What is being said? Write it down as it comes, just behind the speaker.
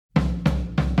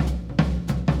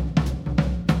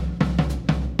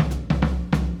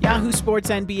Yahoo Sports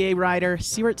NBA writer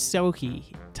Seerat Sohi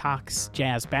talks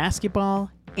Jazz basketball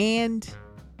and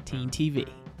Teen TV.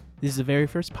 This is the very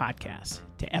first podcast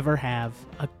to ever have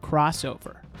a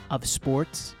crossover of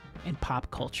sports and pop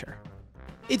culture.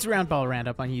 It's Roundball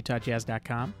Roundup on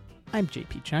UtahJazz.com. I'm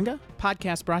JP Chunga.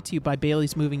 Podcast brought to you by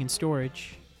Bailey's Moving and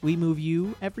Storage. We move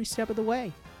you every step of the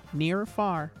way, near or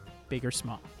far, big or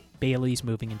small. Bailey's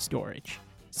Moving and Storage.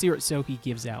 Seerat Sohi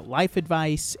gives out life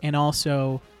advice, and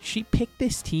also, she picked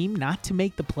this team not to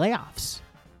make the playoffs,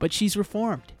 but she's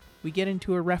reformed. We get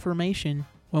into her reformation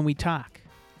when we talk.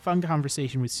 Fun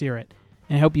conversation with Seerat,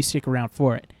 and I hope you stick around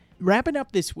for it. Wrapping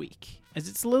up this week, as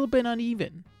it's a little bit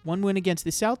uneven. One win against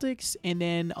the Celtics, and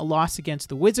then a loss against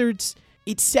the Wizards.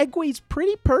 It segues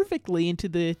pretty perfectly into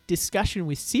the discussion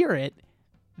with Seerat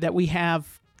that we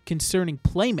have concerning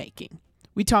playmaking.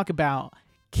 We talk about,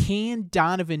 can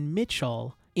Donovan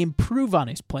Mitchell improve on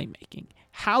his playmaking?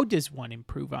 How does one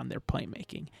improve on their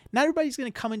playmaking? Not everybody's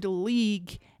going to come into the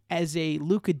league as a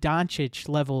Luka Doncic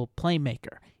level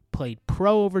playmaker. Played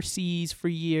pro overseas for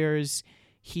years.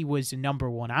 He was a number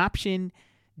one option.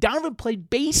 Donovan played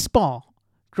baseball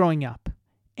growing up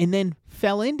and then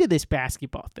fell into this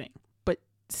basketball thing. But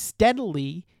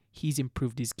steadily, he's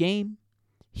improved his game.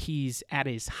 He's at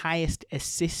his highest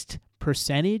assist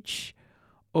percentage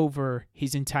over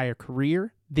his entire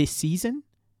career this season,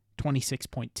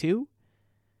 26.2.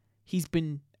 He's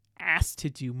been asked to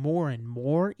do more and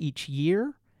more each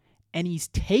year, and he's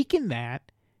taken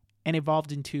that and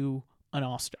evolved into an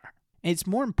all-star. And it's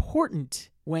more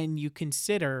important when you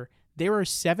consider there are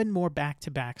 7 more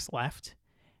back-to-backs left,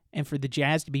 and for the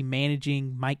Jazz to be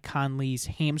managing Mike Conley's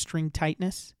hamstring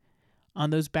tightness on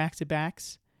those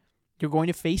back-to-backs, you're going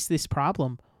to face this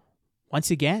problem once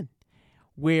again,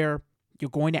 where you're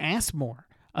going to ask more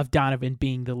of Donovan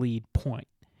being the lead point.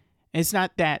 And it's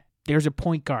not that there's a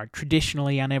point guard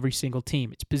traditionally on every single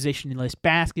team. It's positionless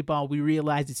basketball. We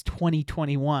realize it's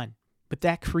 2021. But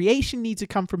that creation needs to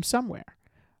come from somewhere.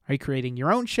 Are you creating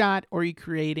your own shot, or are you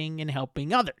creating and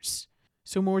helping others?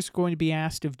 So more is going to be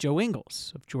asked of Joe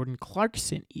Ingles, of Jordan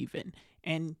Clarkson even,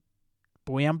 and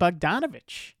Bojan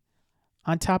Bogdanovic.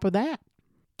 On top of that,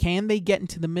 can they get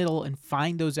into the middle and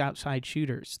find those outside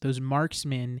shooters, those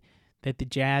marksmen that the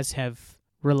Jazz have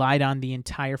relied on the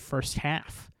entire first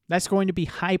half? That's going to be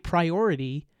high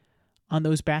priority on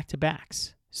those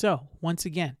back-to-backs. So, once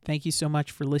again, thank you so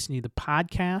much for listening to the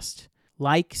podcast.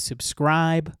 Like,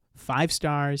 subscribe, 5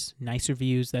 stars, nice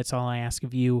reviews. That's all I ask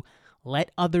of you.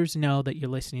 Let others know that you're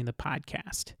listening to the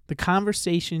podcast. The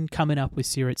conversation coming up with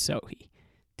Seerat Sohi.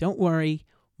 Don't worry,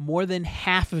 more than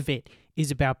half of it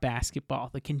is about basketball,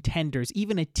 the contenders,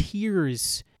 even a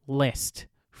tiers list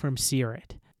from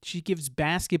Seerat. She gives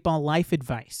basketball life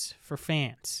advice for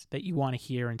fans that you want to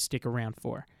hear and stick around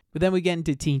for. But then we get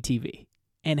into Teen TV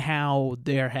and how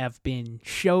there have been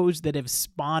shows that have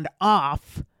spawned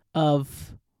off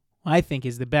of what I think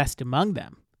is the best among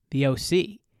them, the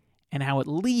OC, and how it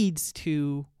leads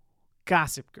to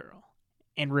Gossip Girl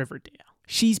and Riverdale.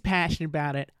 She's passionate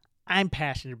about it. I'm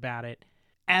passionate about it.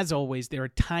 As always, there are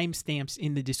timestamps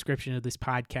in the description of this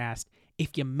podcast.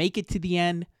 If you make it to the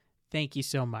end, thank you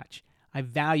so much. I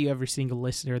value every single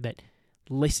listener that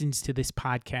listens to this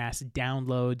podcast,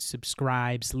 downloads,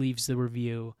 subscribes, leaves the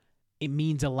review. It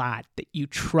means a lot that you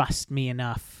trust me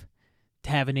enough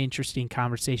to have an interesting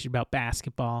conversation about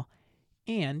basketball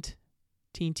and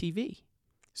Teen TV.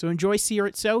 So enjoy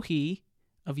Seerat Sohi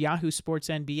of Yahoo Sports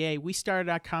NBA. We started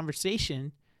our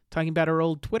conversation talking about our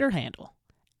old Twitter handle,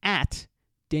 at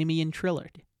Damian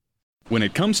Trillard. When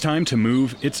it comes time to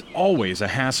move, it's always a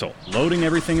hassle. Loading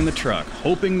everything in the truck,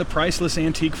 hoping the priceless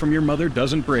antique from your mother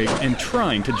doesn't break, and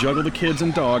trying to juggle the kids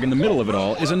and dog in the middle of it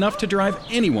all is enough to drive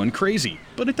anyone crazy.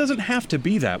 But it doesn't have to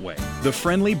be that way. The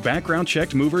friendly,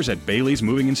 background-checked movers at Bailey's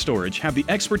Moving and Storage have the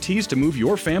expertise to move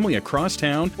your family across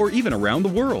town or even around the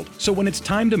world. So when it's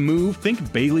time to move,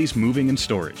 think Bailey's Moving and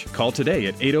Storage. Call today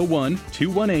at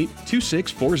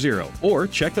 801-218-2640 or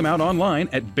check them out online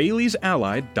at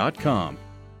baileysallied.com.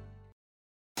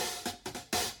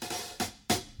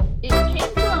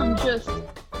 Just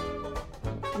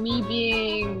me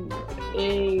being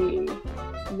a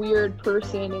weird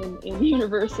person in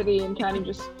university and kind of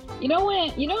just,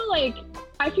 like,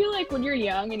 I feel like when you're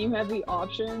young and you have the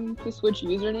option to switch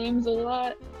usernames a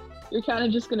lot, you're kind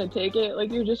of just gonna take it.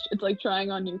 Like, it's like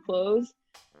trying on new clothes.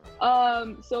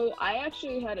 So I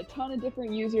actually had a ton of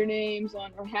different usernames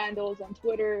or handles on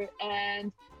Twitter,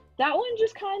 and that one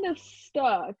just kind of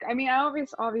stuck. I mean, I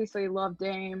obviously love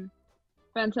Dame,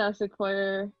 fantastic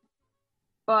player.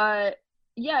 But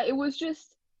yeah, it was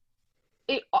just,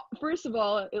 first of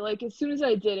all, like, as soon as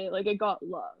I did it, like, it got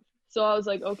love. So I was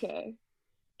like, okay.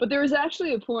 But there was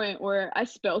actually a point where I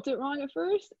spelt it wrong at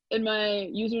first, and my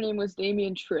username was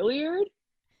Damien Trilliard.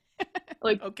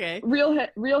 Like, Okay. real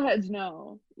heads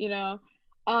know, you know.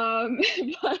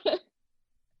 But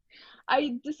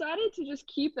I decided to just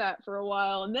keep that for a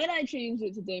while, and then I changed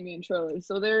it to Damien Trilliard.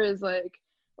 So there is like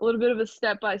a little bit of a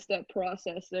step-by-step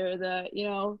process there that, you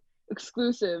know,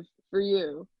 exclusive for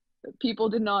you that people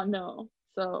did not know.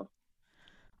 So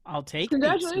I'll take the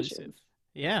exclusive. congratulations.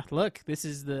 Yeah, look, this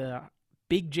is the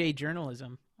Big J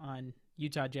journalism on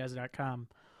UtahJazz.com.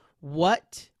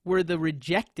 What were the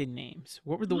rejected names?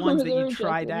 What were the What ones were that the you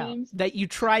tried rejected out? names? That you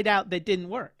tried out that didn't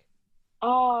work?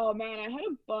 Oh man, I had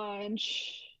a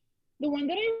bunch. The one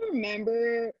that I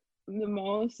remember the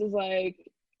most is like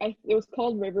it was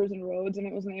called Rivers and Roads, and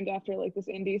it was named after like this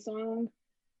indie song.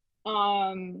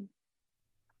 Um,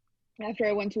 After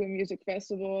I went to a music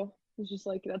festival, it was just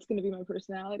like that's gonna be my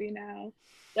personality now.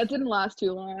 That didn't last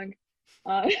too long.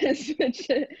 Switched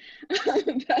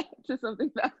it back to something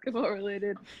basketball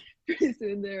related pretty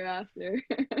soon thereafter.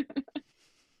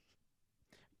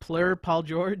 Plur, Paul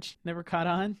George, never caught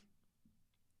on?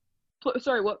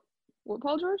 Sorry, what? What,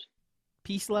 Paul George?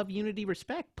 Peace, love, unity,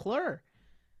 respect. Plur.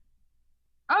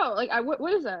 Oh, like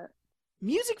what is that?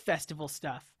 Music festival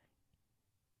stuff.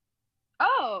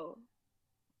 Oh,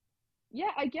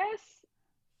 yeah, I guess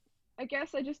I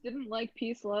just didn't like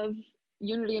peace, love,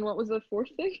 unity, and what was the fourth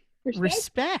thing?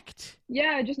 Respect.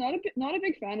 Yeah, just not a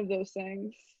big fan of those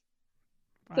things.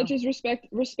 Wow. Such as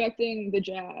respecting the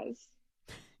jazz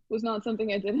was not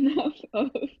something I did enough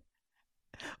of.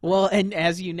 Well, and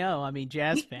as you know, I mean,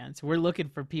 jazz fans, we're looking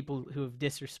for people who have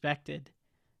disrespected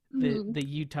the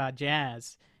Utah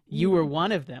Jazz. You were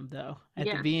one of them, though, at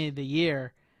the Yeah. beginning of the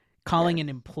year, calling Yes.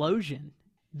 an implosion.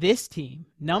 This team,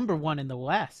 number one in the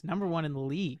West, number one in the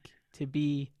league, to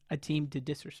be a team to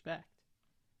disrespect.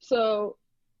 So,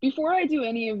 before I do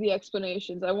any of the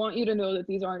explanations, I want you to know that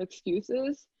these aren't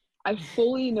excuses. I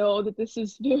fully know that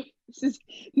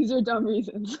these are dumb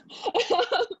reasons.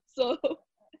 So,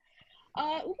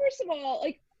 first of all,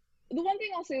 like the one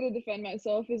thing I'll say to defend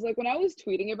myself is like when I was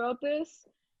tweeting about this,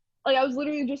 like I was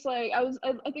literally just like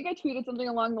I think I tweeted something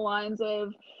along the lines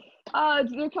of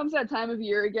there comes that time of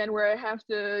year again where I have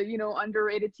to, you know,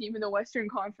 underrate a team in the Western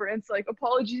Conference. Like,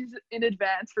 apologies in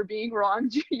advance for being wrong,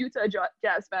 Utah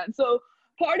Jazz fan. So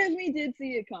part of me did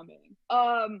see it coming.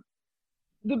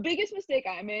 The biggest mistake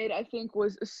I made, I think,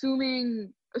 was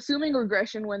assuming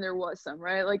regression when there was some,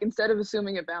 right? Like, instead of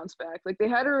assuming a bounce back, like they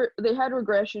had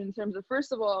regression in terms of,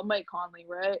 first of all, Mike Conley,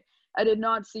 right? I did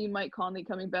not see Mike Conley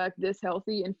coming back this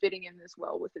healthy and fitting in this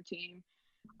well with the team.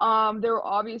 There were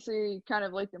obviously kind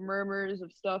of like the murmurs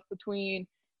of stuff between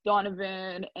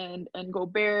Donovan and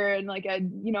Gobert, and like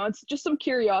it's just some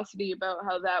curiosity about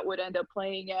how that would end up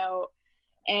playing out,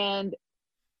 and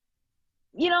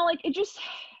like it just,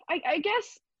 I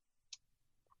guess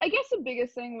the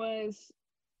biggest thing was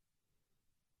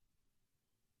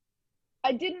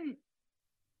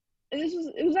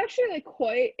it was actually like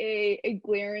quite a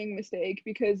glaring mistake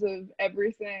because of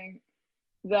everything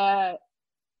that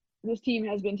this team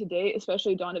has been to date,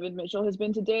 especially Donovan Mitchell has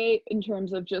been to date in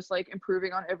terms of just like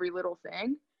improving on every little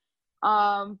thing.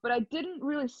 But I didn't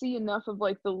really see enough of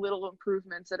like the little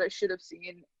improvements that I should have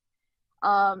seen.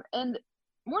 And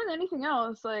more than anything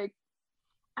else, like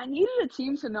I needed a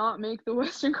team to not make the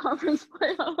Western Conference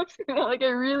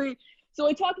playoffs. So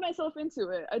I talked myself into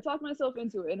it.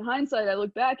 In hindsight, I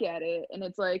look back at it and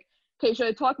it's like, okay, should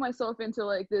I talk myself into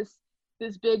like this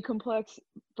big complex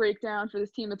breakdown for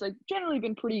this team that's like generally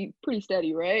been pretty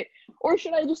steady, right? Or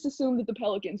should I just assume that the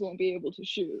Pelicans won't be able to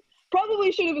shoot?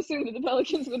 Probably should have assumed that the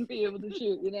Pelicans wouldn't be able to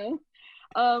shoot, you know?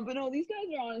 But no, these guys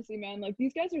are honestly, man, like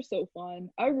these guys are so fun.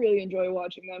 I really enjoy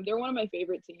watching them. They're one of my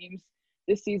favorite teams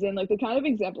this season. Like they kind of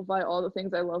exemplify all the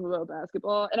things I love about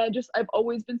basketball. And I've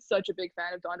always been such a big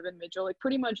fan of Donovan Mitchell. Like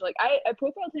pretty much like I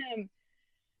profiled him,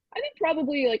 I think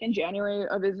probably like in January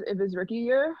of his rookie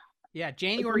year. Yeah,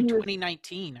 January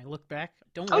 2019. I look back.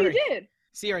 Don't worry. Oh, you did?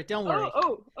 Sierra, don't worry.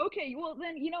 Oh, okay. Well,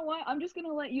 then, you know what? I'm just going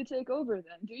to let you take over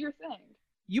then. Do your thing.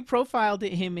 You profiled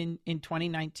him in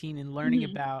 2019 and learning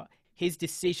about his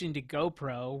decision to go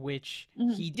pro, which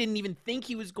he didn't even think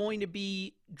he was going to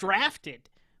be drafted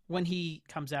when he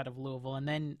comes out of Louisville. And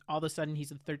then all of a sudden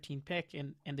he's a 13th pick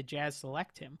and the Jazz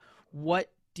select him. What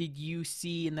did you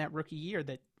see in that rookie year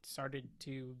that started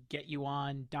to get you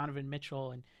on Donovan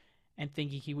Mitchell and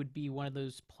thinking he would be one of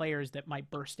those players that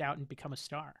might burst out and become a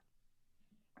star?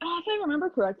 If I remember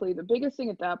correctly, the biggest thing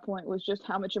at that point was just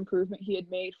how much improvement he had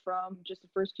made from just the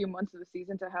first few months of the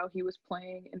season to how he was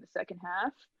playing in the second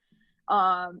half.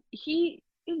 He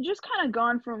just kind of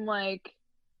gone from like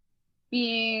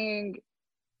being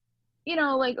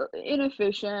like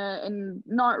inefficient and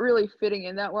not really fitting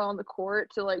in that well on the court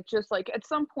to like just like at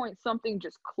some point something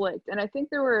just clicked. And I think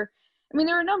there were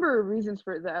a number of reasons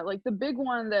for that. Like the big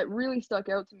one that really stuck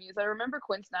out to me is I remember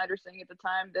Quinn Snyder saying at the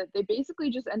time that they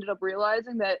basically just ended up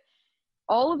realizing that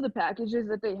all of the packages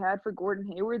that they had for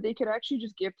Gordon Hayward, they could actually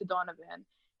just give to Donovan.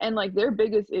 And like their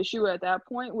biggest issue at that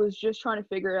point was just trying to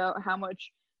figure out how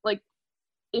much like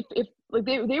if like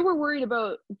they were worried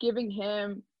about giving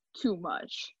him too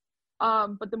much.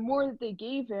 But the more that they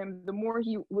gave him, the more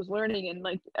he was learning. And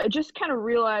like I just kind of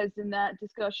realized in that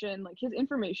discussion, like his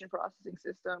information processing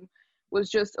system was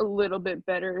just a little bit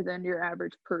better than your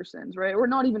average person's, right? Or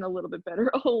not even a little bit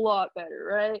better, a lot better,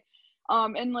 right?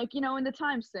 And like, in the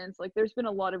time since, like there's been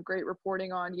a lot of great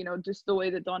reporting on, just the way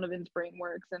that Donovan's brain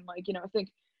works. And like, I think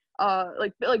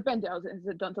like Ben Dowson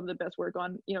has done some of the best work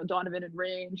on, Donovan and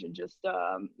range and just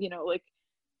like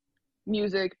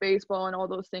music, baseball, and all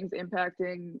those things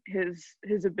impacting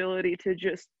his ability to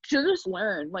just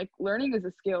learn. Like learning is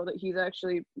a skill that he's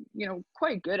actually,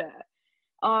 quite good at.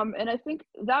 And I think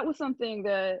that was something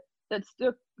that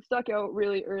stuck out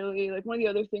really early. Like one of the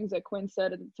other things that Quinn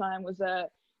said at the time was that,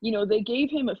 they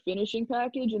gave him a finishing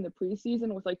package in the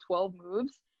preseason with like 12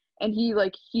 moves, and he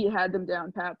had them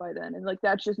down pat by then. And like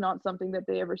that's just not something that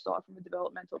they ever saw from a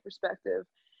developmental perspective.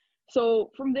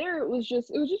 So from there, it was just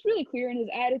really clear, and his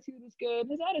attitude was good.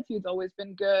 His attitude's always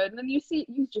been good, and then you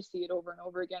just see it over and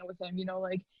over again with him.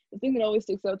 Like the thing that always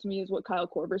sticks out to me is what Kyle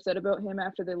Korver said about him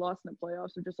after they lost in the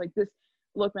playoffs. Of just like this,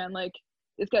 look, man, like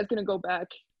this guy's gonna go back,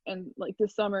 and like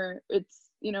this summer, it's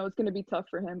it's gonna be tough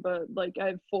for him, but like I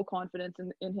have full confidence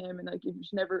in him, and like you've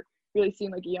just never really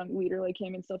seen like a young leader like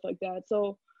him and stuff like that.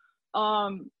 So,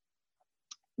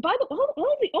 by the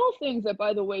all things that,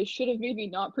 by the way, should have maybe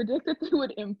not predicted they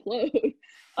would implode.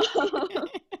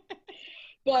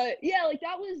 But yeah, like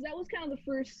that was kind of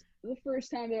the first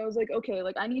time that I was like, okay,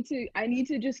 like I need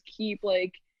to just keep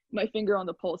like my finger on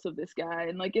the pulse of this guy.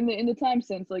 And like in the time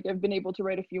since, like I've been able to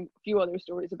write a few other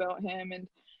stories about him, and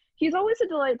he's always a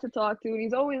delight to talk to, and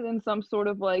he's always in some sort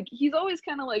of like he's always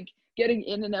kind of like getting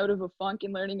in and out of a funk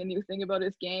and learning a new thing about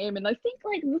his game. And I think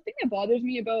like the thing that bothers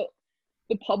me about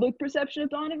the public perception of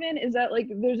Donovan is that like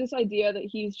there's this idea that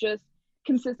he's just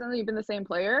consistently been the same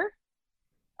player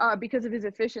because of his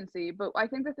efficiency. But I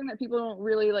think the thing that people don't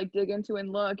really like dig into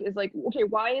and look is like, okay,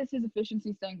 why is his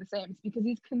efficiency staying the same? It's because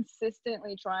he's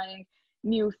consistently trying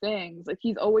new things. Like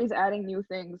he's always adding new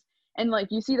things. And like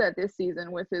you see that this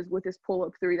season with his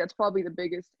pull-up three. That's probably the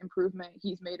biggest improvement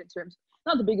he's made in terms,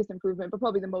 not the biggest improvement, but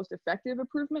probably the most effective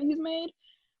improvement he's made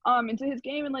into his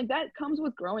game. And like that comes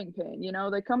with growing pain,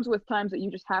 that comes with times that you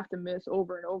just have to miss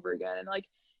over and over again. And like,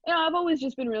 I've always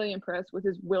just been really impressed with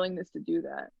his willingness to do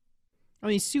that. I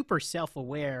mean, he's super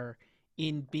self-aware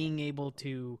in being able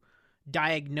to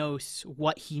diagnose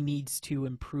what he needs to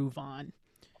improve on.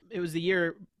 It was the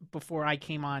year before I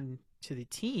came on to the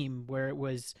team where it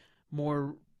was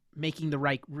more making the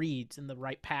right reads and the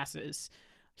right passes.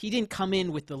 He didn't come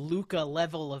in with the Luka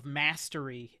level of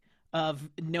mastery of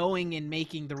knowing and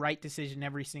making the right decision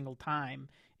every single time.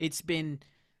 It's been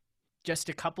just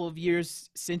a couple of years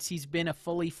since he's been a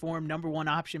fully formed number one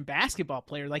option basketball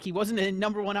player. Like he wasn't a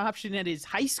number one option at his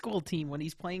high school team when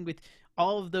he's playing with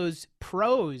all of those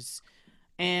pros.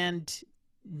 And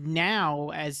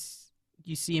now as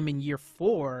you see him in year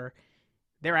 4,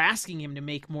 they're asking him to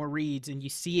make more reads, and you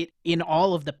see it in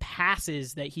all of the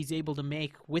passes that he's able to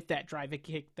make with that drive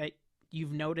kick that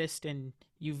you've noticed and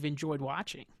you've enjoyed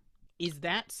watching. Is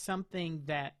that something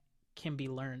that can be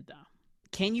learned, though?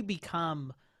 Can you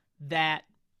become that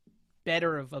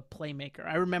better of a playmaker?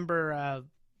 I remember,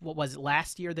 what was it,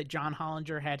 last year that John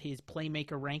Hollinger had his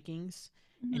playmaker rankings,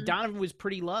 and Donovan was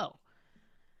pretty low.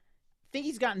 I think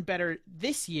he's gotten better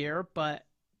this year, but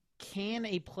can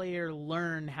a player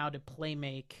learn how to play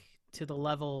make to the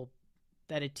level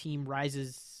that a team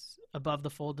rises above the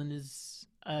fold and is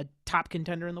a top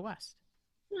contender in the West?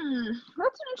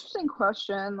 That's an interesting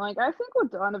question. Like, I think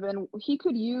with Donovan, he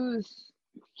could use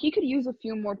a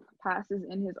few more passes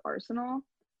in his arsenal.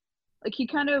 Like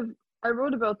I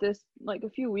wrote about this like a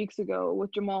few weeks ago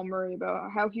with Jamal Murray about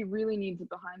how he really needs a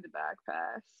behind the back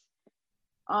pass.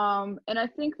 And I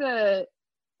think that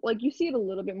like you see it a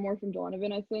little bit more from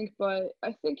Donovan, I think, but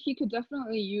I think he could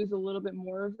definitely use a little bit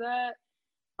more of that.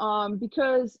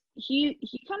 Because he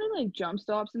kind of like jump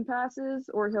stops and passes,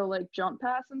 or he'll like jump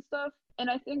pass and stuff. And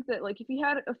I think that like if he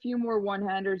had a few more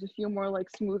one-handers, a few more like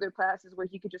smoother passes where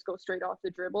he could just go straight off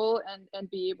the dribble and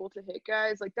be able to hit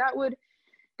guys, like that would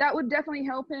definitely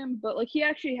help him. But like he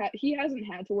hasn't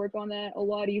had to work on that a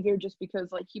lot either, just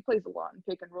because like he plays a lot in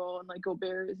pick and roll, and like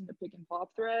Gobert isn't a pick and pop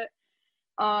threat.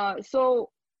 So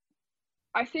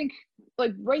I think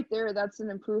like right there, that's an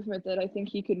improvement that I think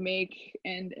he could make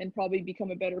and probably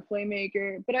become a better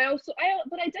playmaker. But I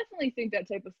definitely think that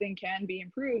type of thing can be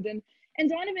improved, and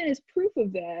Donovan is proof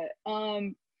of that.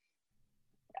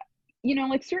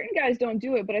 Like certain guys don't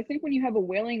do it, but I think when you have a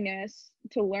willingness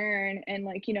to learn and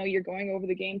like, you're going over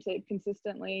the game tape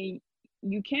consistently,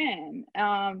 you can.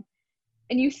 And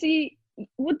you see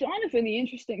with Donovan, the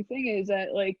interesting thing is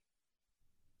that like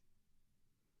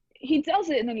he does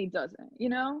it and then he doesn't,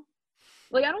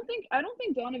 Like I don't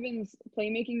think Donovan's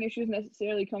playmaking issues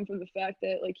necessarily come from the fact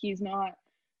that like he's not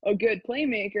a good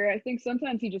playmaker. I think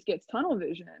sometimes he just gets tunnel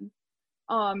vision.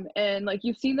 And like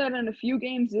you've seen that in a few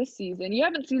games this season. You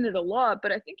haven't seen it a lot,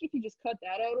 but I think if you just cut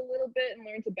that out a little bit and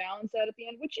learn to balance that at the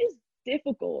end, which is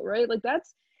difficult, right? Like those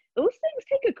things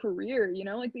take a career,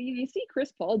 like you see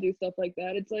Chris Paul do stuff like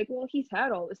that. It's like, well, he's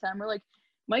had all this time. Or like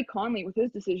Mike Conley with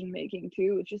his decision making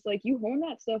too. It's just like you hone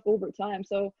that stuff over time.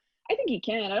 So I think he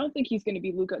can. I don't think he's going to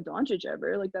be Luka Doncic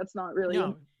ever. Like that's not really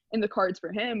in the cards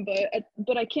for him.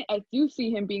 But I do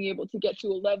see him being able to get to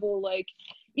a level like,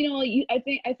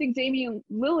 I think Damian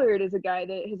Lillard is a guy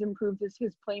that has improved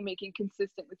his playmaking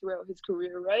consistently throughout his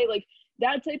career, right? Like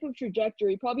that type of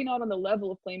trajectory, probably not on the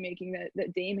level of playmaking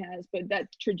that Dame has, but that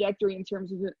trajectory in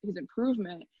terms of his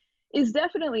improvement is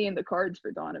definitely in the cards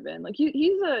for Donovan. Like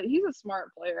he's a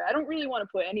smart player. I don't really want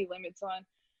to put any limits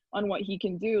on what he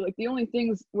can do. Like the only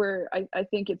things where I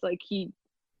think it's like he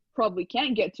probably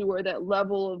can't get to are that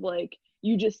level of like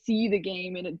you just see the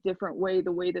game in a different way,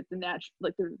 the way that the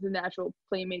natural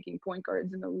playmaking point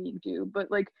guards in the league do. But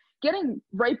like getting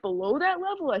right below that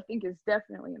level, I think is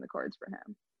definitely in the cards for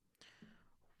him.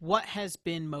 What has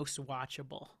been most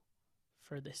watchable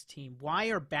for this team? Why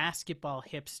are basketball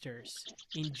hipsters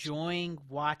enjoying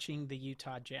watching the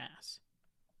Utah Jazz?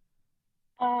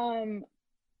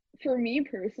 For me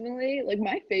personally, like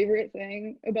my favorite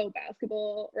thing about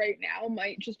basketball right now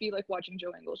might just be like watching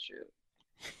Joe Ingles shoot.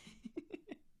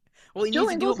 Well, he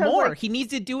needs to do it more. He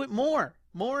needs to do it more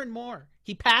and more.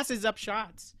 He passes up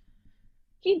shots.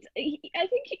 I think he's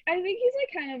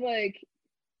like kind of like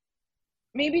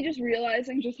maybe just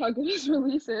realizing just how good his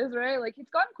release is, right? Like it's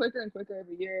gotten quicker and quicker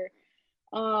every year.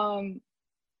 Do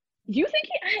you think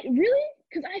he really?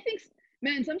 Because I think,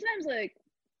 man, sometimes like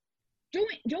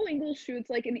Joe Ingles shoots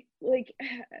like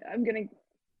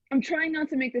I'm trying not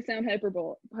to make this sound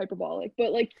hyperbolic,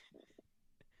 but like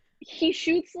he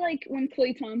shoots like when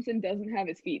Klay Thompson doesn't have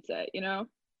his feet set,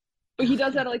 but he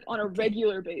does that like on a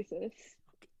regular basis,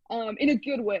 in a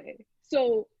good way.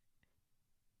 So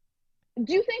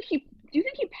do you think he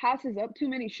passes up too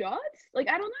many shots? Like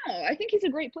I don't know. I think he's a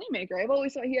great playmaker. I've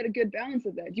always thought he had a good balance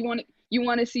of that. Do you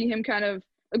want to see him kind of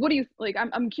like, what do you like?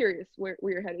 I'm curious where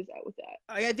your head is at with that.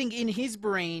 I think in his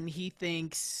brain he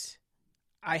thinks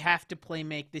I have to play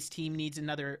make. This team needs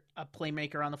a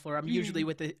playmaker on the floor. I'm usually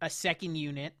with a second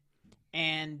unit,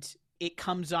 and it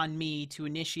comes on me to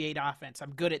initiate offense.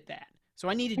 I'm good at that. So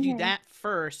I need to do that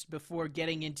first before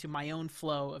getting into my own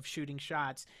flow of shooting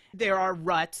shots. There are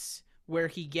ruts where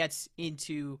he gets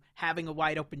into having a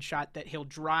wide open shot that he'll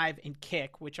drive and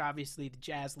kick, which obviously the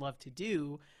Jazz love to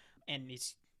do, and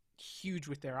it's huge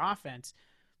with their offense.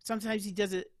 Sometimes he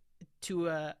does it to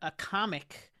a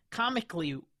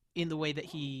comically in the way that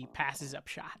he passes up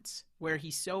shots, where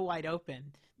he's so wide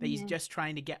open that he's just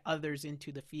trying to get others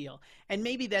into the field. And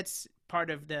maybe that's part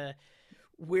of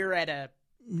we're at a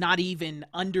not even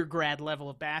undergrad level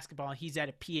of basketball. He's at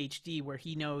a PhD where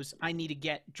he knows I need to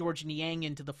get George Niang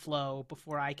into the flow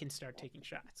before I can start taking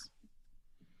shots.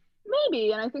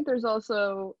 Maybe, and I think there's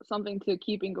also something to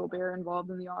keeping Gobert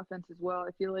involved in the offense as well.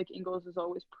 I feel like Ingles is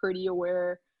always pretty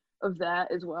aware of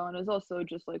that as well, and is also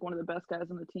just like one of the best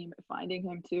guys on the team at finding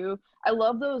him too. I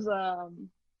love those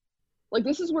like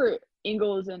this is where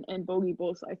Ingles and Bogey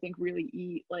both I think really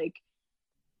eat, like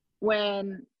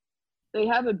when they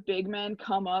have a big man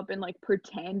come up and like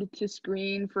pretend to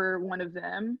screen for one of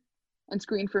them and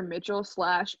screen for Mitchell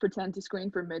 / pretend to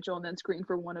screen for Mitchell and then screen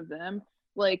for one of them.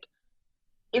 Like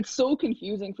it's so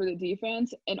confusing for the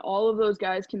defense, and all of those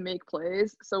guys can make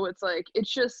plays. So it's like,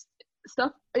 it's just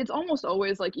stuff. It's almost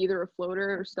always like either a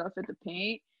floater or stuff at the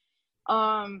paint.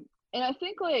 And I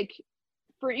think like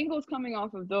for Ingles coming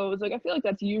off of those, like I feel like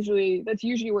that's usually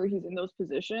where he's in those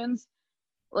positions.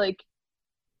 Like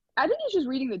I think he's just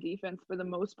reading the defense for the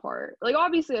most part. Like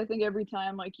obviously I think every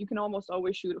time like you can almost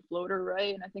always shoot a floater,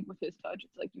 right? And I think with his touch,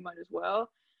 it's like you might as well.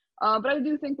 But I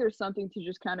do think there's something to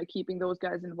just kind of keeping those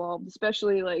guys involved,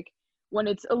 especially like when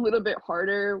it's a little bit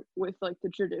harder with like the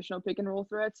traditional pick and roll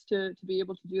threats to be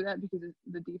able to do that, because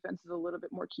the defense is a little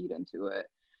bit more keyed into it.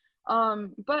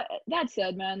 But that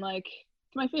said, man, like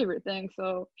it's my favorite thing.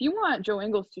 So if you want Joe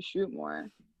Ingles to shoot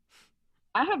more,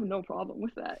 I have no problem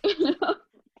with that.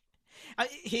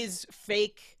 His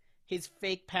fake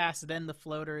pass, then the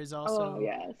floater, is Oh, also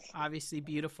yes. obviously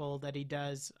beautiful that he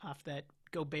does off that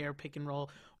Gobert pick and roll.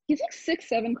 He's like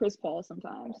 6'7" Chris Paul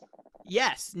sometimes.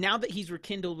 Yes, now that he's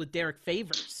rekindled with Derek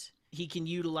Favors, he can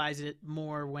utilize it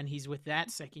more when he's with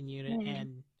that second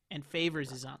unit, and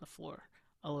Favors is on the floor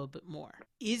a little bit more.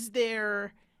 Is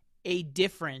there a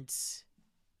difference,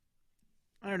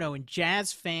 I don't know, in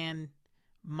Jazz fan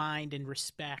mind and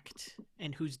respect,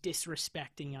 and who's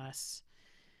disrespecting us?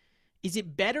 Is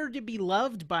it better to be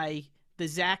loved by the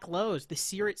Zach Lowe's, the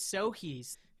Sirit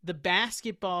Sohis, the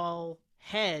basketball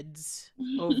heads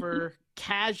over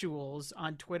casuals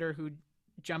on Twitter who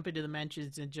jump into the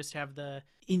mentions and just have the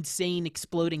insane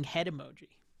exploding head emoji?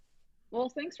 Well,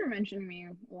 thanks for mentioning me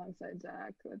alongside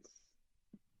Zach. That's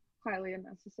highly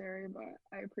unnecessary, but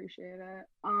I appreciate it.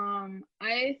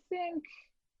 I think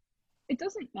it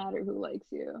doesn't matter who likes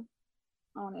you,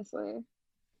 honestly.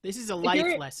 This is a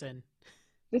life lesson.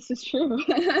 This is true.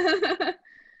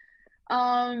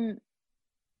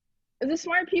 The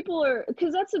smart people are,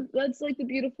 because that's like the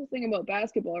beautiful thing about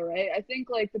basketball, right? I think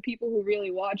like the people who really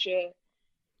watch it,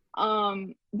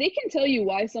 they can tell you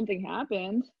why something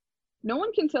happened. No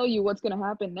one can tell you what's gonna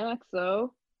happen next,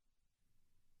 though.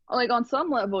 Like on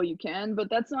some level you can, but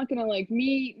that's not gonna like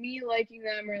me liking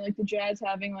them, or like the Jazz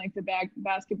having like the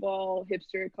basketball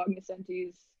hipster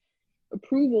cognoscentes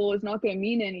approval is not gonna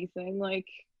mean anything. Like,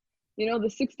 you know, the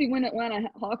 60-win Atlanta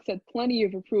Hawks had plenty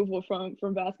of approval from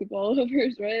basketball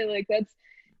lovers, right? Like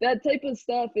that type of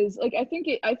stuff is like, I think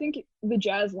the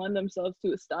Jazz lend themselves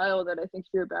to a style that I think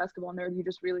if you're a basketball nerd, you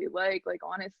just really like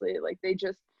honestly, like they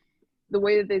just, the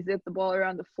way that they zip the ball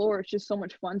around the floor, it's just so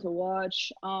much fun to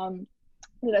watch.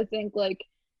 That I think like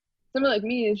somebody like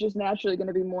me is just naturally going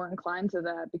to be more inclined to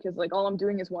that, because like all I'm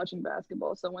doing is watching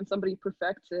basketball. So when somebody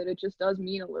perfects it, it just does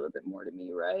mean a little bit more to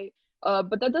me, right?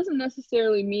 But that doesn't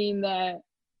necessarily mean that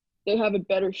they have a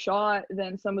better shot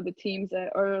than some of the teams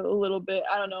that are a little bit,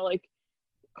 I don't know, like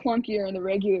clunkier in the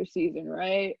regular season,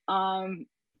 right?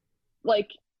 Like,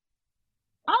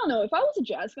 I don't know, if I was a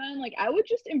Jazz fan, like I would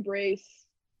just embrace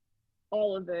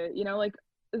all of it, you know, like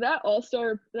that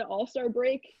all-star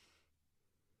break.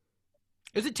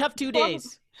 It was a tough 2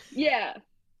 days. Yeah.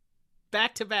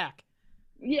 Back to back.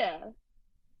 Yeah.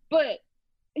 But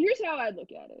here's how I'd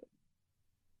look at it.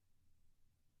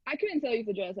 I couldn't tell you if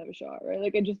the Jazz have a shot, right?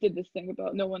 Like I just did this thing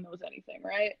about no one knows anything,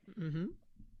 right? Mm-hmm.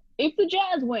 If the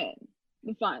Jazz win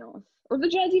the finals, or if the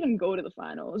Jazz even go to the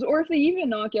finals, or if they even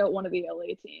knock out one of the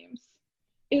LA teams,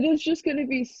 it is just going to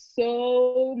be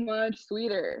so much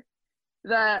sweeter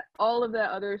that all of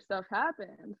that other stuff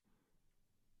happened.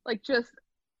 Like just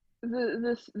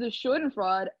the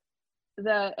schadenfreude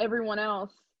that everyone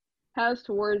else has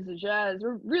towards the Jazz,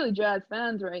 or really Jazz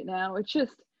fans right now, it's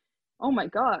just, oh my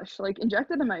gosh, like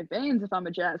injected in my veins if I'm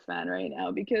a Jazz fan right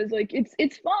now, because like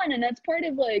it's fun, and that's part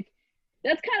of like,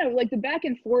 that's kind of like the back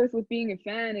and forth with being a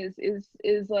fan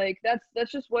is like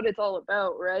that's just what it's all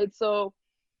about, right? So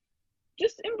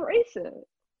just embrace it,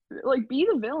 like be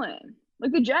the villain.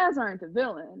 Like the Jazz aren't the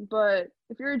villain, but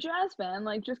if you're a Jazz fan,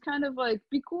 like just kind of like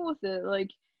be cool with it.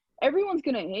 Like everyone's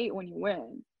gonna hate when you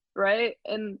win, right?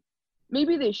 And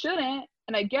maybe they shouldn't,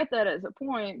 and I get that as a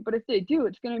point, but if they do,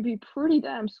 it's gonna be pretty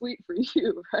damn sweet for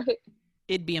you, right?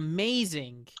 It'd be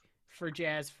amazing for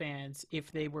Jazz fans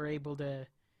if they were able to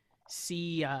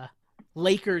see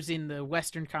Lakers in the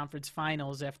Western Conference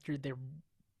Finals after they're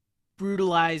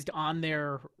brutalized on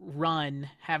their run,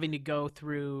 having to go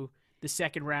through the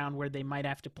second round where they might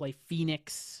have to play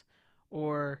Phoenix,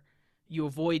 or you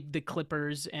avoid the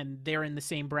Clippers and they're in the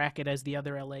same bracket as the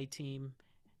other LA team.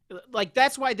 Like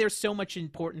that's why there's so much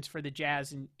importance for the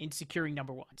Jazz in securing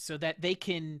number one, so that they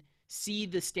can see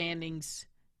the standings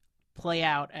play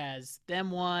out as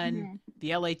them one,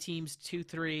 the LA teams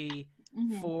 2-3,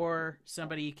 4,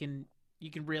 somebody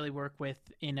you can really work with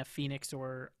in a Phoenix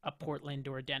or a Portland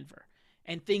or a Denver,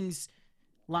 and things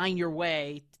line your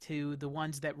way to the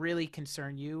ones that really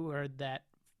concern you, or that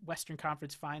Western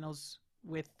Conference Finals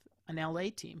with an LA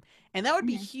team. And that would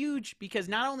be huge, because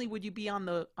not only would you be on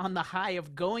the high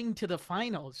of going to the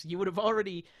finals, you would have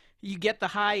already, you get the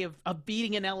high of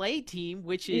beating an LA team,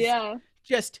 which is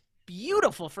just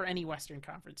beautiful for any Western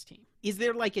Conference team. Is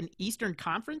there like an Eastern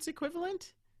Conference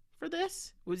equivalent for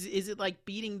this? Is it like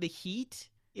beating the Heat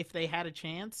if they had a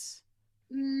chance?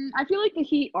 I feel like the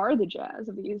Heat are the Jazz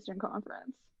of the Eastern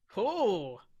Conference.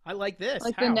 Oh, I like this.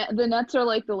 Like How? the Nets are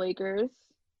like the Lakers.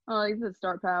 Like the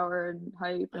star power and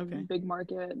hype and big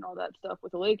market and all that stuff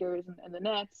with the Lakers and the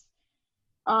Nets.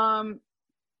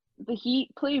 the Heat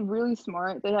play really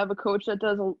smart. They have a coach that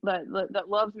does that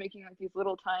loves making like these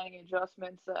little tiny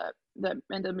adjustments that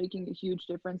end up making a huge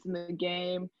difference in the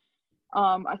game.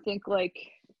 I think like,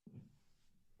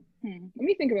 let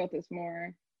me think about this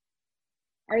more.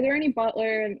 Are there any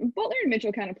Butler and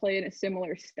Mitchell kind of play in a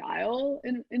similar style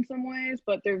in some ways,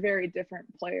 but they're very different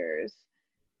players.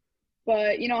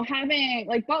 But having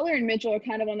like Butler and Mitchell are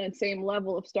kind of on that same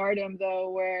level of stardom though,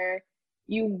 where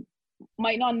you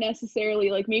might not necessarily,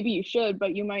 like, maybe you should,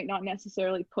 but you might not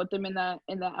necessarily put them in the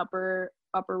upper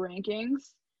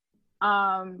rankings.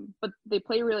 But they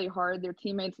play really hard. Their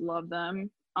teammates love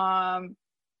them. And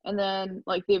then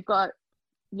like they've got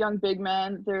young big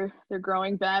men. They're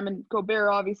growing. Bam and Gobert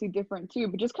are obviously different too,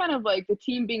 but just kind of like the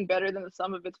team being better than the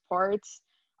sum of its parts.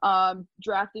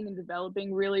 Drafting and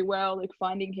developing really well, like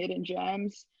finding hidden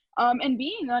gems. And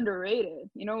being underrated,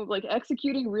 like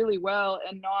executing really well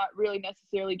and not really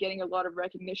necessarily getting a lot of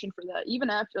recognition for that. Even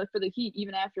after, like for the Heat,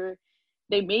 even after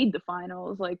they made the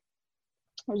finals, like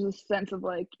there's a sense of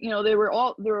like, there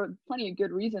were plenty of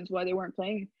good reasons why they weren't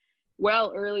playing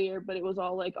well earlier, but it was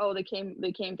all like, oh, they came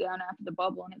down after the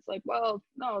bubble, and it's like, well,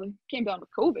 no, they came down with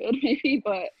COVID maybe,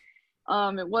 but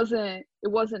it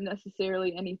wasn't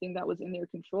necessarily anything that was in their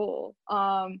control.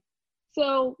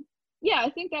 So yeah, I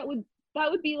think that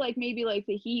would be like maybe like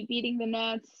the Heat beating the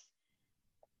Nets,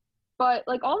 but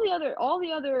like all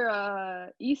the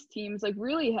other East teams like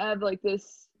really have like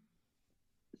this,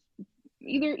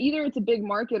 either it's a big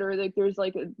market or like there's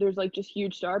just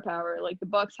huge star power, like the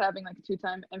Bucks having like a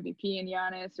 2-time MVP in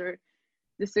Giannis, or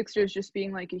the Sixers just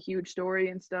being like a huge story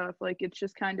and stuff. Like it's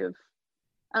just kind of,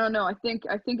 I don't know. I think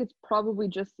it's probably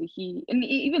just the Heat, and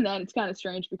even then it's kind of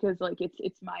strange because like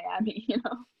it's Miami,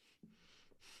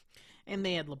 And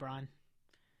they had LeBron.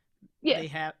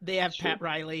 Yeah, they have Pat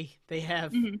Riley. They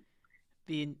have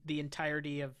the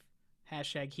entirety of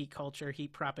 #Heat culture,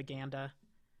 Heat propaganda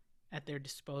at their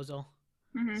disposal.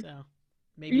 So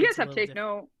maybe you guys have Take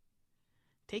Note.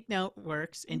 Take Note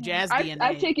works, and Jazz I've, DNA.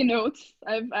 I've taken notes.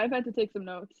 I've had to take some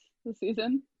notes this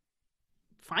season.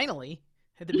 Finally,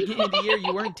 at the beginning of the year,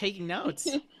 you weren't taking notes.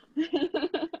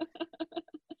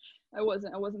 I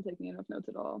wasn't taking enough notes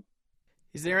at all.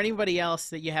 Is there anybody else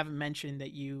that you haven't mentioned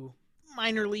that you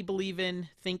minorly believe in,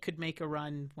 think could make a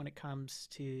run when it comes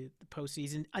to the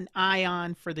postseason? An eye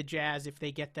on for the Jazz if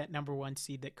they get that number 1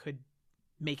 seed that could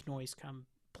make noise come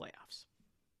playoffs.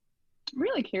 I'm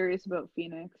really curious about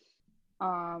Phoenix,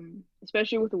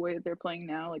 especially with the way that they're playing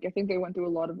now. Like I think they went through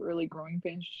a lot of early growing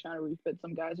pains just trying to refit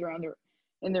some guys around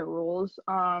in their roles.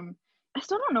 I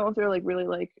still don't know if they're like really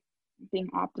like being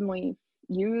optimally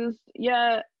used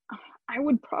yet. I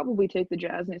would probably take the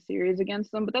Jazz in a series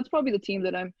against them, but that's probably the team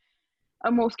that I'm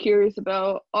most curious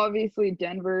about. Obviously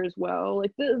Denver as well.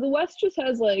 Like the West just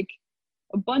has like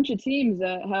a bunch of teams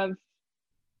that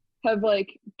have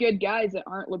like good guys that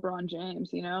aren't LeBron James,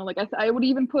 like I would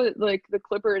even put like the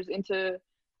Clippers into,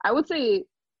 I would say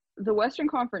the Western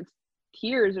Conference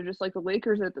tiers are just like the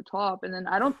Lakers at the top, and then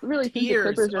I don't really think the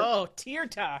Clippers are. Tier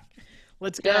talk.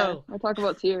 Let's go. I'll talk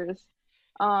about tiers.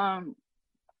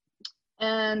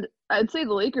 And I'd say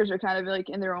the Lakers are kind of like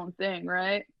in their own thing,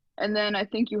 right? And then I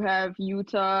think you have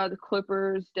Utah, the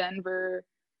Clippers, Denver,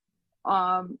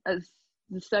 as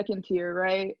the second tier,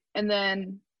 right? And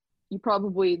then you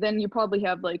probably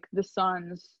have like the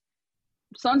Suns.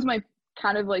 Suns might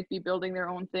kind of like be building their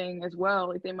own thing as well.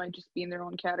 Like they might just be in their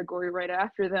own category right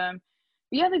after them.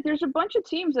 But yeah, like there's a bunch of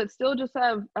teams that still just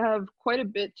have quite a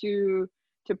bit to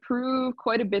prove,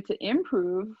 quite a bit to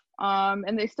improve.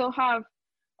 And they still have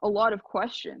a lot of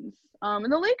questions.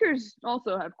 And the Lakers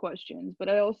also have questions, but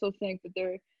I also think that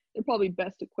they're probably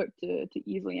best equipped to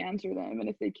easily answer them. And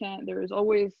if they can't, there's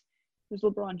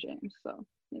LeBron James. So,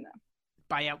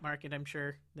 buyout market, I'm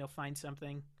sure they'll find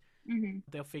something.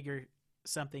 They'll figure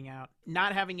something out.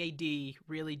 Not having AD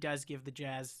really does give the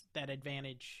Jazz that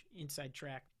advantage inside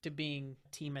track to being a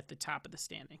team at the top of the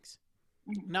standings.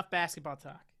 Enough basketball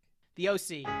talk. The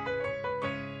OC.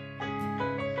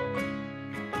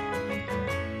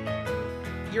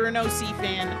 You're an OC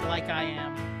fan like I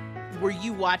am. Were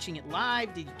you watching it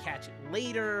live? Did you catch it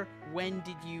later? When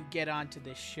did you get onto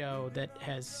this show that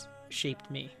has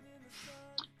shaped me?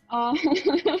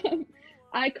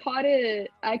 I caught it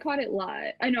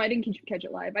live. I know I didn't catch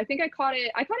it live. I think I caught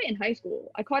it in high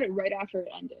school. I caught it right after it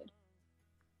ended.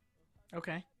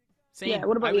 Okay. Same. Yeah,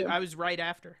 what about you? I was right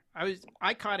after.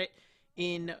 I caught it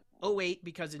in 2008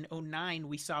 because in 2009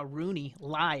 we saw Rooney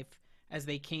live as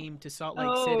they came to Salt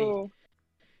Lake City.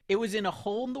 It was in a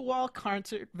hole-in-the-wall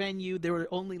concert venue. There were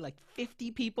only like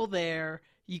 50 people there.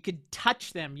 You could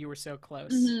touch them. You were so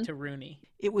close to Rooney.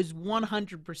 It was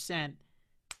 100%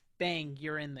 bang,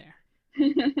 you're in there.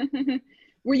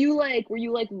 Were you like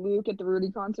Luke at the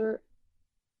Rudy concert?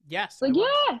 Yes, Like, I was.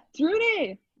 yeah, it's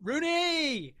Rudy.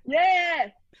 Rudy! Yeah,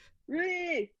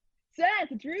 Rudy.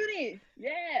 Seth, it's Rudy.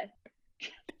 Yeah.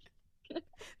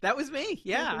 That was me.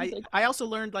 Yeah, He's like, I also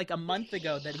learned like a month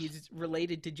ago that he's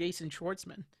related to Jason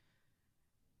Schwartzman,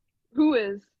 who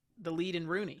is? the lead in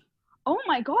Rooney. Oh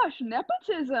my gosh,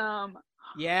 nepotism.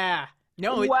 Yeah.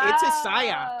 No, Wow. it's a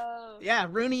psyop. Yeah,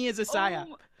 Rooney is a psyop.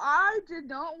 I did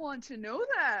not want to know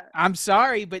that. I'm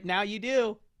sorry, but now you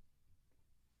do.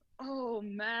 Oh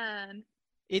man.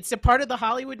 It's a part of the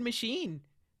Hollywood machine.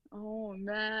 Oh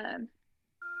man.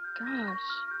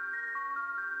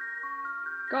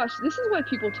 Gosh, this is why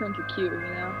people turn to Q, you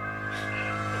know?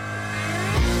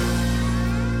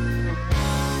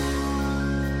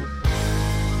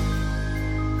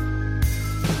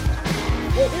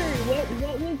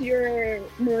 What was your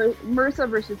Marissa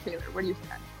versus Taylor? What do you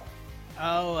stand?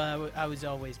 Oh, I was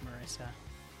always Marissa.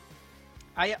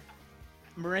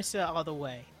 Marissa all the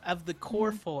way. Of the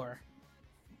core four.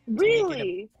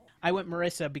 Really? I went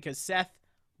Marissa because Seth,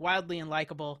 wildly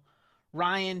unlikable.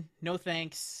 Ryan, no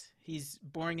thanks. He's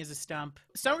boring as a stump.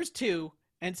 Summer's 2,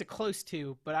 and it's a close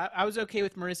 2, but I was okay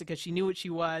with Marissa because she knew what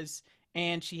she was,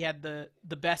 and she had the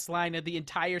best line of the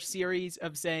entire series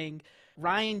of saying,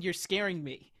 Ryan, you're scaring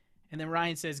me. And then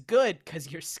Ryan says, good,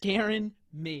 because you're scaring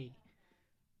me.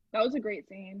 That was a great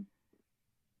scene.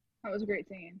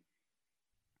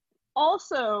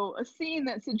 Also, a scene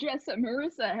that suggests that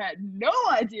Marissa had no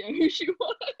idea who she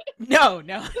was. No.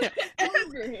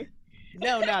 Ever.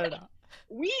 No, not at all.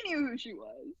 We knew who she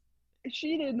was.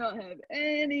 She did not have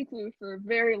any clue for a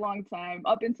very long time,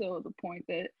 up until the point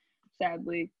that,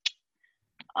 sadly,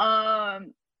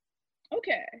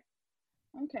 okay.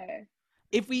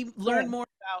 If we learn more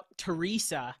about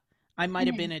Teresa, I might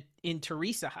have been in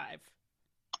Teresa Hive.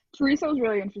 Teresa was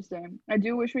really interesting. I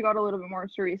do wish we got a little bit more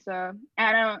of Teresa.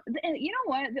 Anna, and you know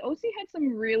what? The OC had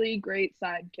some really great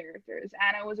side characters.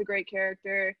 Anna was a great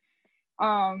character.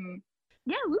 Yeah,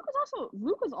 Luke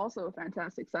was also a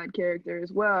fantastic side character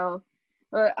as well.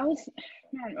 But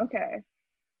okay.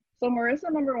 So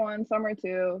Marissa number 1, Summer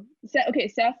 2. Seth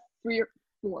 3 or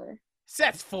 4.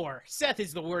 Seth's 4. Seth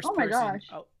is the worst person. Oh my gosh.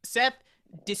 Oh, Seth,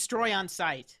 destroy on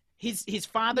sight. His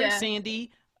father,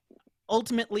 Sandy,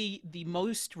 ultimately the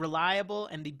most reliable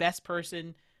and the best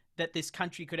person that this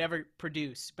country could ever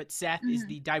produce. But Seth is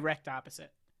the direct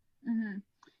opposite. Mm-hmm.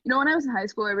 You know, when I was in high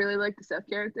school, I really liked the Seth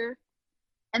character.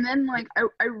 And then, like, I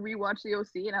rewatched the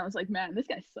OC, and I was like, man, this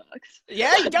guy sucks.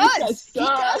 Yeah, he does. He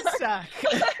does suck.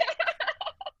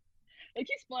 Like,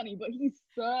 he's funny, but he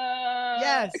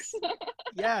sucks.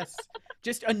 Yes.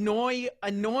 Just annoy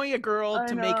a girl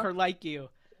to make her like you.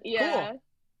 Yeah. Cool.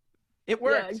 It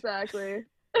worked. Yeah, exactly.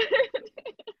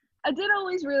 I did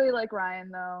always really like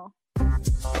Ryan, though.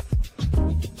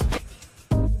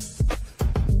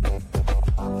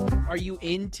 Are you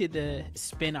into the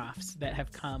spin-offs that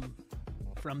have come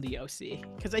from the OC?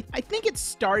 Because I think it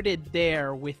started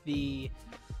there with the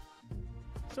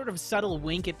sort of subtle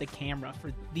wink at the camera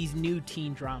for these new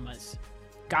teen dramas.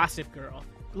 Gossip Girl.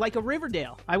 Like a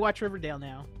Riverdale. I watch Riverdale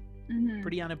now.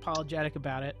 Pretty unapologetic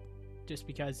about it. Just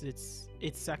because it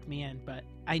sucked me in. But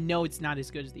I know it's not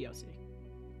as good as the OC.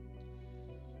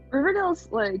 Riverdale's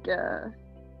like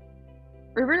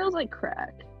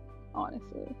crack,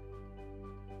 honestly.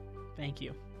 Thank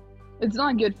you. It's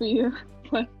not good for you,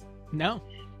 but no.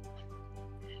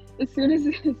 As soon as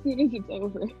it's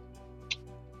over.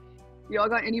 Y'all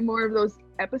got any more of those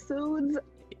episodes?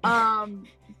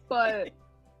 But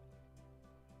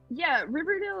yeah,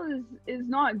 Riverdale is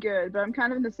not good, but I'm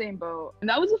kind of in the same boat. And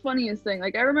that was the funniest thing.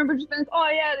 Like, I remember just being like, oh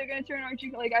yeah, they're gonna turn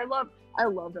Archie. Like, I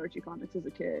loved Archie comics as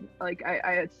a kid. Like,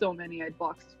 I had so many. I had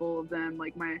boxes full of them.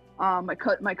 Like, my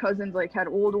cousins like had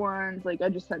old ones. Like, I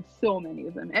just had so many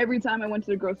of them. Every time I went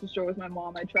to the grocery store with my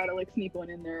mom, I'd try to like sneak one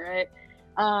in there,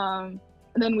 right?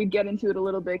 And then we'd get into it a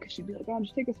little bit because she'd be like, oh,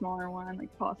 just take a smaller one,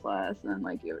 like cost less, and then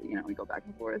like we go back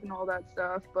and forth and all that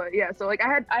stuff. But yeah, so like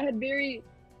I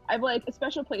have like a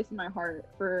special place in my heart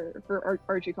for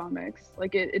Archie comics.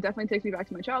 Like it definitely takes me back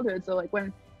to my childhood. So like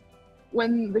when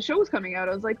the show was coming out,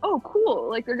 I was like, oh cool,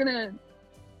 like they're gonna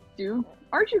do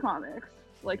Archie comics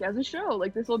like as a show.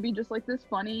 Like this will be just like this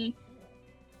funny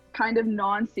kind of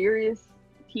non-serious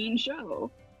teen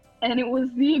show. And it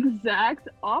was the exact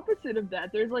opposite of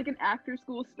that. There's like an after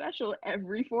school special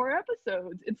every 4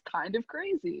 episodes. It's kind of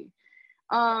crazy.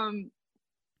 But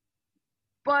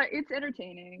it's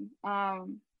entertaining.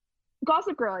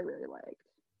 Gossip Girl I really liked.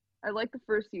 I liked the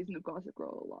first season of Gossip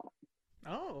Girl a lot.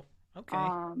 Oh, okay.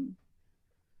 I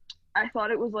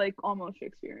thought it was like almost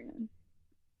Shakespearean.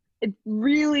 it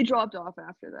really dropped off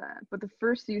after that. But the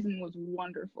first season was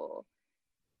wonderful.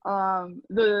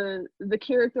 The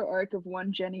character arc of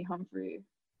one Jenny Humphrey is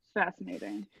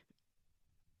fascinating.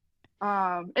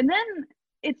 And then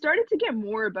it started to get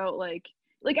more about like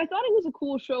I thought it was a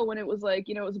cool show when it was like,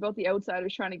 you know, it was about the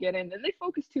outsiders trying to get in, and they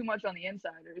focused too much on the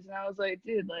insiders, and I was like,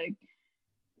 dude, like,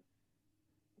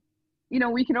 you know,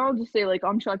 we can all just say like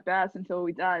I'm Chuck Bass until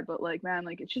we die, but like, man,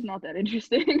 like it's just not that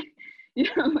interesting. You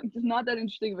know, like just not that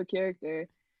interesting of a character.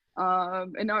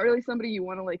 And not really somebody you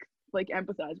want to like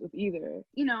empathize with either.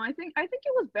 You know, I think it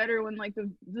was better when like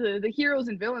the heroes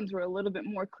and villains were a little bit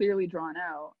more clearly drawn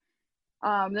out.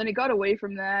 Then it got away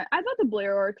from that. I thought the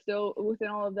Blair arc still within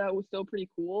all of that was still pretty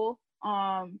cool.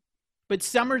 But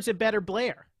Summer's a better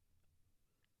Blair.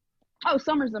 Oh,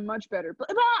 Summer's a much better.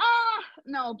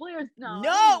 No, Blair's no.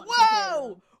 No,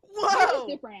 whoa. They're just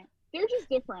different. They're just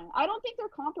different. I don't think they're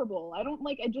comparable. I don't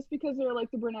like just because they're like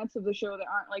the brunettes of the show that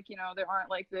aren't like, you know, they aren't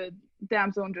like the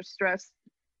damsel in distress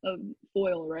of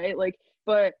Foyle, right? Like,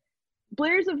 but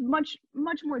Blair's a much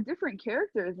more different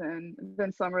character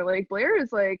than Summer. Like Blair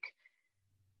is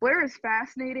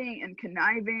fascinating and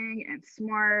conniving and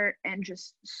smart and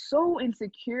just so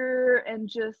insecure and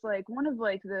just like one of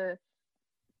like the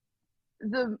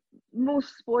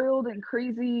most spoiled and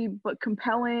crazy but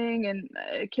compelling and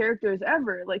characters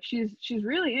ever. Like she's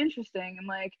really interesting, and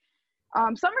like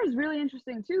Summer's really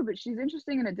interesting too, but she's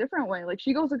interesting in a different way. Like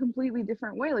she goes a completely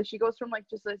different way. Like she goes from like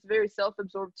just this very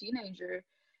self-absorbed teenager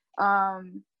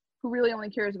who really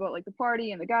only cares about like the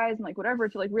party and the guys and like whatever,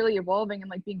 to like really evolving and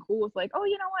like being cool with like, oh,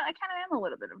 you know what, I kind of am a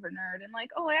little bit of a nerd, and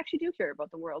like, oh, I actually do care about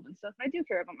the world and stuff, and I do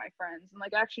care about my friends, and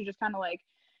like actually just kind of like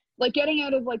getting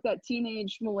out of like that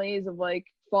teenage malaise of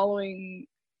like following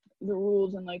the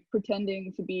rules and like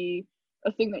pretending to be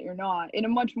a thing that you're not, in a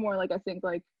much more like I think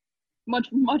like much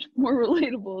more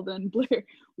relatable than Blair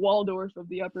Waldorf of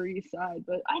the Upper East Side.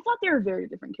 But I thought they were very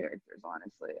different characters,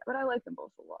 honestly, but I like them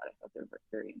both a lot. I thought they were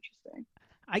very interesting.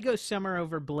 I go Summer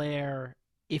over Blair,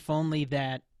 if only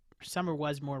that Summer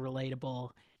was more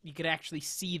relatable. You could actually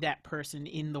see that person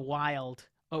in the wild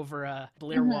over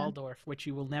Blair Waldorf, which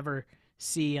you will never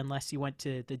see unless you went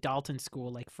to the Dalton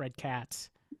school like Fred Katz.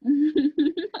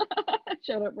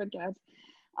 Shut up, Fred Katz.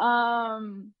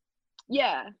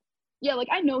 Yeah, like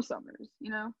I know Summers, you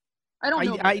know. I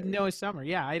know Summer.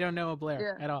 Yeah, I don't know a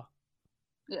Blair at all.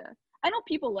 Yeah, I know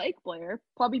people like Blair,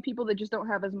 probably people that just don't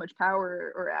have as much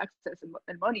power or access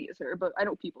and money as her, but I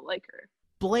know people like her.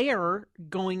 Blair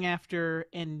going after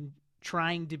and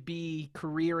trying to be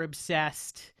career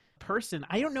obsessed person.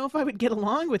 I don't know if I would get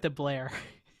along with a Blair.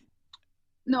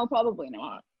 No, probably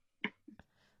not.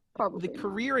 Probably the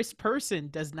careerist person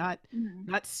does not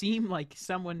seem like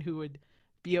someone who would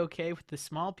be okay with the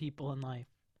small people in life.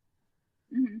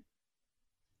 Mm-hmm.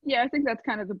 Yeah, I think that's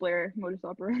kind of the Blair modus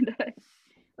operandi.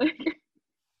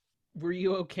 Were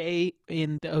you okay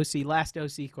in the OC, last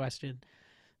OC question,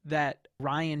 that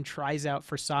Ryan tries out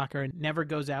for soccer and never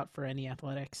goes out for any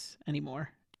athletics anymore?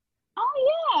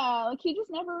 Oh yeah, like he just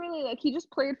never really he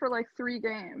just played for like 3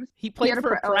 games. He played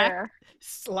for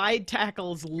slide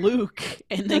tackles Luke,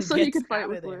 and then so he could fight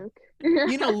with Luke.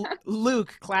 You know,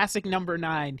 Luke, classic number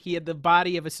 9. He had the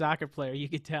body of a soccer player. You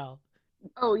could tell.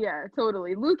 Oh yeah,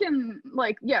 totally. Luke and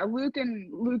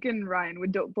Ryan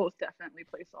would both definitely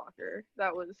play soccer.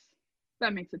 That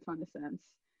makes a ton of sense.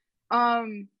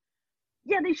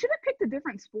 Yeah, they should have picked a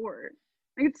different sport.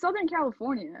 Like it's Southern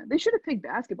California. They should have picked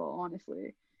basketball,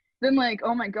 honestly. Then like,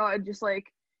 oh my god, just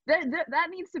like that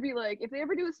needs to be like, if they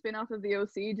ever do a spin-off of the OC,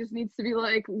 it just needs to be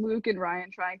like Luke and Ryan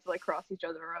trying to like cross each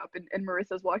other up, and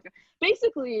Marissa's walking.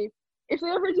 Basically, if they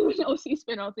ever do an OC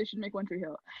spin-off, they should make One Tree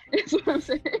Hill. Is what I'm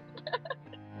saying.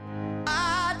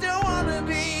 I don't wanna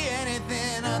be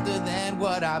anything other than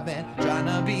what I've been trying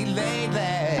to be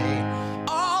lately.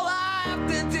 All I have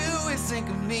to do is think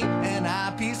of me and I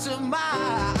peace of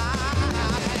mind.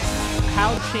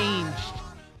 How changed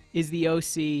is the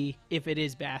OC if it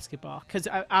is basketball? Because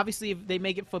obviously if they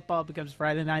make it football, it becomes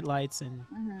Friday Night Lights and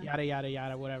yada, yada,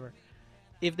 yada, whatever.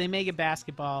 If they make it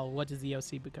basketball, what does the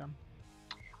OC become?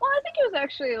 Well, I think it was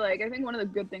actually I think one of the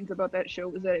good things about that show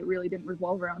was that it really didn't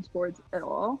revolve around sports at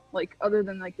all. Like other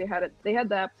than like they had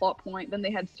that plot point, then they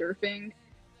had surfing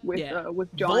with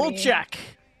Johnny. Volchek.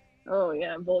 Oh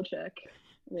yeah, Volchek,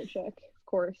 of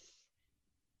course.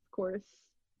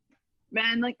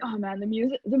 Man, like, oh man, the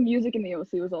music in the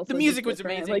OC was also. The music was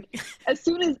amazing. Like, as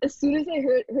soon as I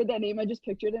heard that name, I just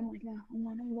pictured him like, no, I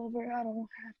want to love her, I don't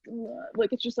have to love.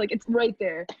 Like, it's just like it's right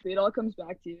there. It all comes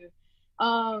back to you.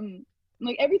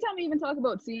 Like every time we even talk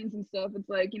about scenes and stuff, it's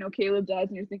like, you know, Caleb dies,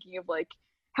 and you're thinking of like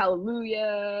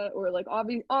Hallelujah, or like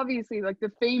obviously like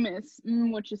the famous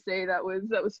What You Say that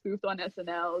was spoofed on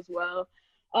SNL as well.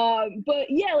 But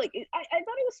yeah, like I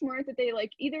thought it was smart that they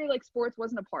like either like sports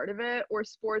wasn't a part of it, or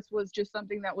sports was just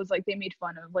something that was like they made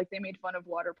fun of. Like they made fun of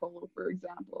water polo, for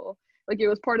example. Like it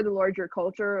was part of the larger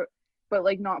culture, but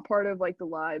like not part of like the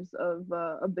lives of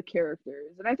the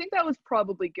characters. And I think that was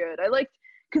probably good. I liked,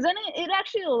 because then it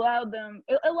actually allowed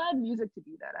music to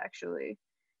be that, actually,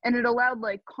 and it allowed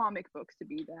like comic books to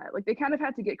be that. Like they kind of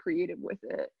had to get creative with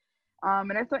it.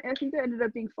 And I think that ended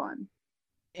up being fun.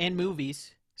 And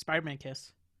movies, Spider-Man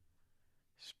Kiss.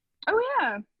 Oh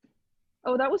yeah.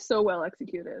 Oh, that was so well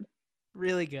executed.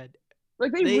 Really good.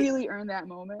 Like they really earned that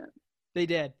moment. They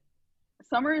did.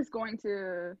 Summer's going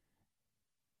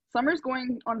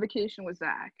on vacation with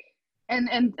Zach.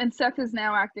 And Seth is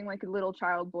now acting like a little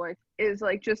child boy, is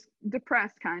like just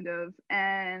depressed kind of.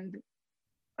 And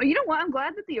oh, you know what? I'm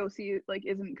glad that the OC like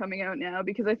isn't coming out now,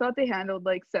 because I thought they handled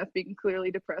like Seth being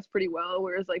clearly depressed pretty well.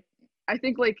 Whereas like I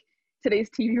think like today's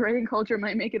TV writing culture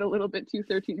might make it a little bit too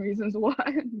 13 Reasons Why,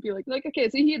 and be like okay,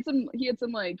 so he had some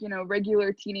like, you know,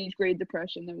 regular teenage grade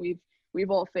depression that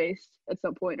we've all faced at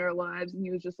some point in our lives, and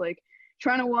he was just like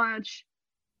trying to watch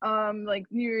like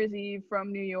New Year's Eve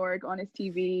from New York on his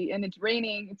TV, and it's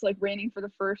like raining for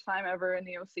the first time ever in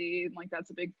the OC, and like that's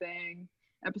a big thing.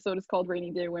 Episode is called Rainy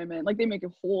Day Women. Like they make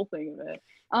a whole thing of it.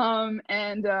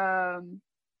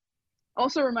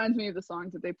 Also reminds me of the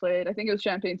songs that they played. I think it was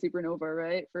Champagne Supernova,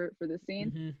 right, for this scene.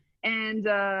 Mm-hmm. And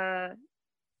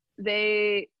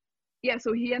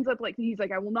so he ends up like, he's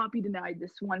like, I will not be denied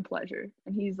this one pleasure.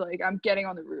 And he's like, I'm getting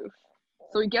on the roof.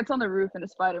 So he gets on the roof in a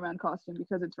Spider-Man costume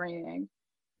because it's raining.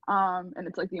 And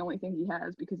it's like the only thing he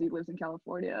has because he lives in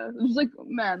California. It's like,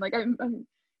 man, like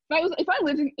if I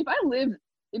lived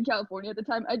in California at the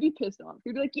time, I'd be pissed off.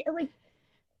 He'd be like, yeah, like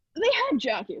they had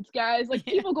jackets, guys. Like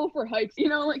people go for hikes, you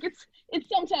know, like it's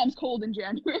sometimes cold in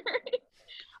January.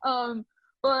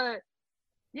 But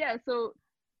yeah, so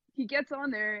he gets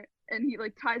on there and he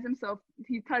like ties his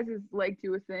leg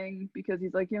to a thing because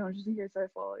he's like, you know, just in case I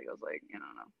fall. He goes like, you know,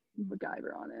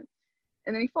 MacGyver on it.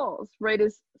 And then he falls right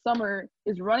as Summer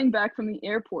is running back from the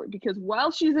airport, because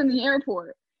while she's in the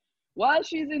airport,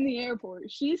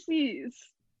 she sees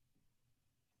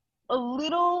a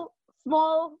little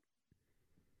small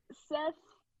Seth,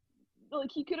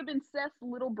 like he could have been Seth's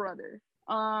little brother,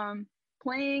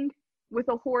 playing with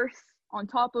a horse on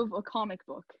top of a comic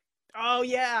book. Oh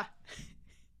yeah.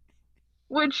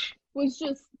 Which was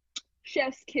just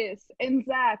chef's kiss. And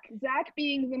Zach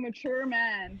being the mature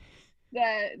man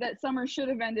that Summer should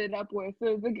have ended up with,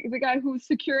 the guy who's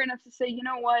secure enough to say, you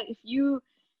know what,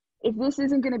 if this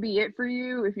isn't going to be it for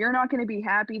you, if you're not going to be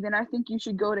happy, then I think you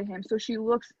should go to him. So he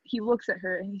looks at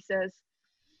her and he says,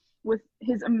 with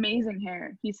his amazing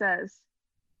hair, he says,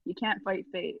 you can't fight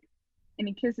fate. And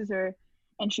he kisses her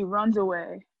and she runs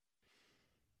away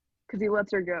because he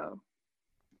lets her go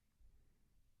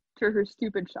to her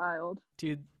stupid child.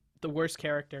 Dude, the worst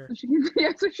character.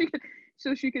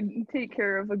 So she could take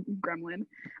care of a gremlin.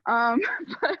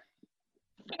 But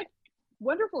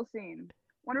wonderful scene.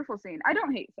 I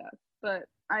don't hate Seth, but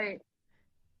I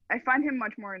find him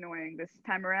much more annoying this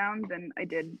time around than I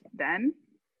did then.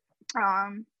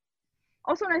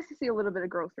 Also nice to see a little bit of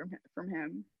growth from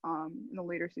him in the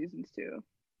later seasons too.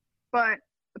 But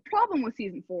the problem with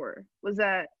season 4 was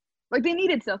that like they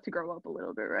needed Seth to grow up a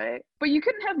little bit, right? But you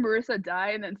couldn't have Marissa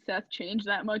die and then Seth change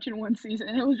that much in one season.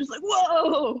 And it was just like,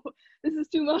 whoa, this is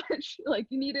too much. Like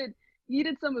you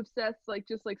needed some of Seth's like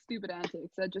just like stupid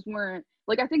antics that just weren't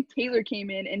like. I think Taylor came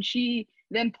in and she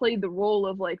then played the role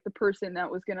of like the person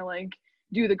that was gonna like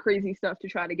do the crazy stuff to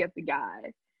try to get the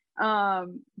guy.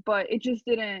 But it just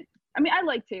didn't. I mean, I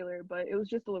like Taylor, but it was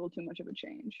just a little too much of a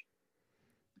change.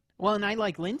 Well, and I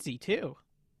like Lindsay too.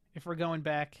 If we're going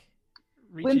back,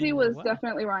 Lindsay was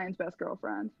definitely Ryan's best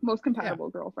girlfriend, most compatible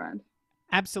girlfriend.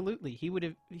 Absolutely,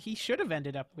 he should have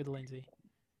ended up with Lindsay.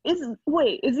 Is the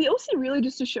OC really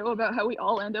just a show about how we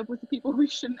all end up with the people we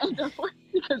shouldn't end up with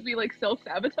because we like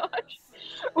self-sabotage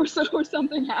or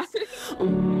something happens?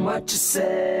 What you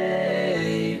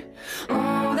say?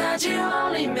 That you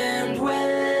only meant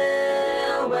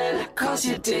well, cause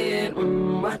you did.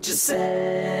 What you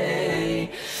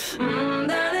say?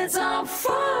 That it's all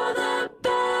for the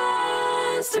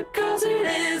best, cause it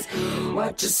is.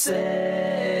 What you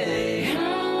say?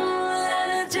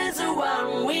 That it's just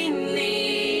what we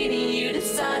need. You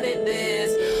decided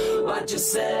this. What you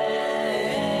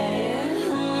say?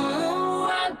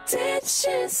 What did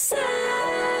she say?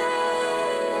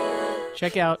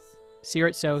 Check out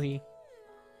Seerat Sohi,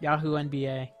 Yahoo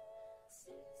NBA.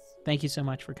 Thank you so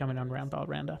much for coming on Roundball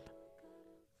Roundup.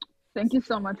 Thank you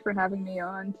so much for having me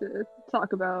on to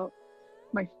talk about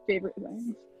my favorite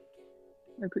things.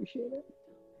 I appreciate it.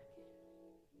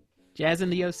 Jazz in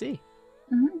the OC.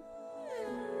 Mm-hmm.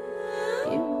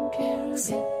 You don't care a bit.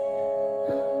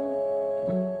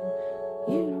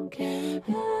 You don't care a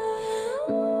bit.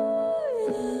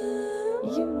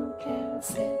 You don't care a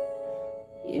bit.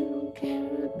 You don't care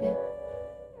a bit.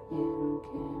 You don't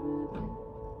care a bit.